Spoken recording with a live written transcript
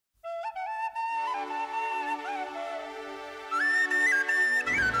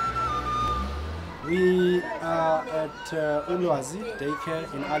We are at Ulwazi Day Care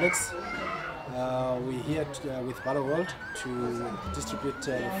in Alex. We're here with Barloworld to distribute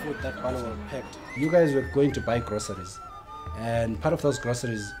the food that Barloworld packed. You guys were going to buy groceries, and part of those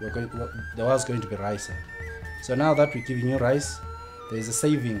groceries there was going to be rice. So now that we're giving you rice, there is a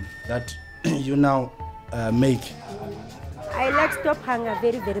saving that you now make. I like Stop Hunger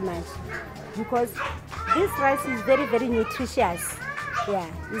very, very much because this rice is very, very nutritious. Yeah,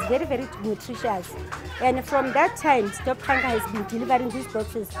 it's very, very nutritious. And from that time, Stop Hunger has been delivering these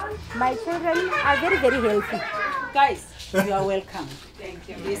boxes. My children are very, very healthy. Guys, you are welcome. Thank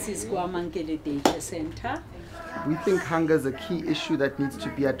you. This is KwaMankele Day Care Centre. We think hunger is a key issue that needs to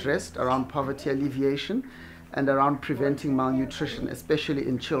be addressed around poverty alleviation and around preventing malnutrition, especially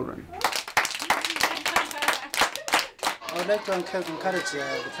in children. I would like to encourage the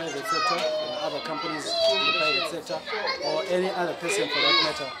private sector, other companies in the private sector, or any other person for that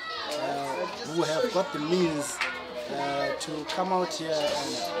matter, who have got the means to come out here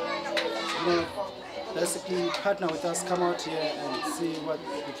and basically partner with us, come out here and see what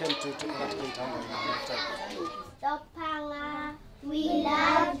we can do to eradicate hunger. Stop hunger, we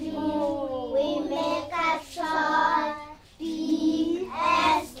love you, we make us all big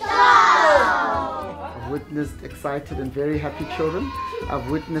and strong. I've witnessed excited and very happy children. I've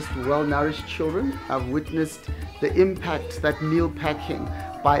witnessed well-nourished children. I've witnessed the impact that meal packing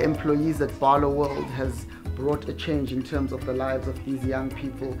by employees at Barloworld has brought a change in terms of the lives of these young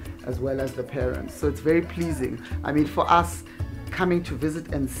people as well as the parents. So it's very pleasing. I mean, for us, coming to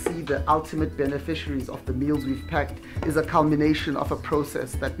visit and see the ultimate beneficiaries of the meals we've packed is a culmination of a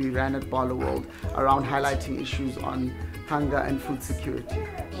process that we ran at Barloworld around highlighting issues on hunger and food security.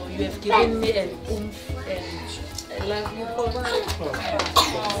 You have given me an oomph and I love you for much.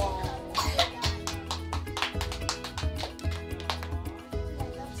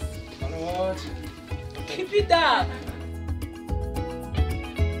 Keep it up.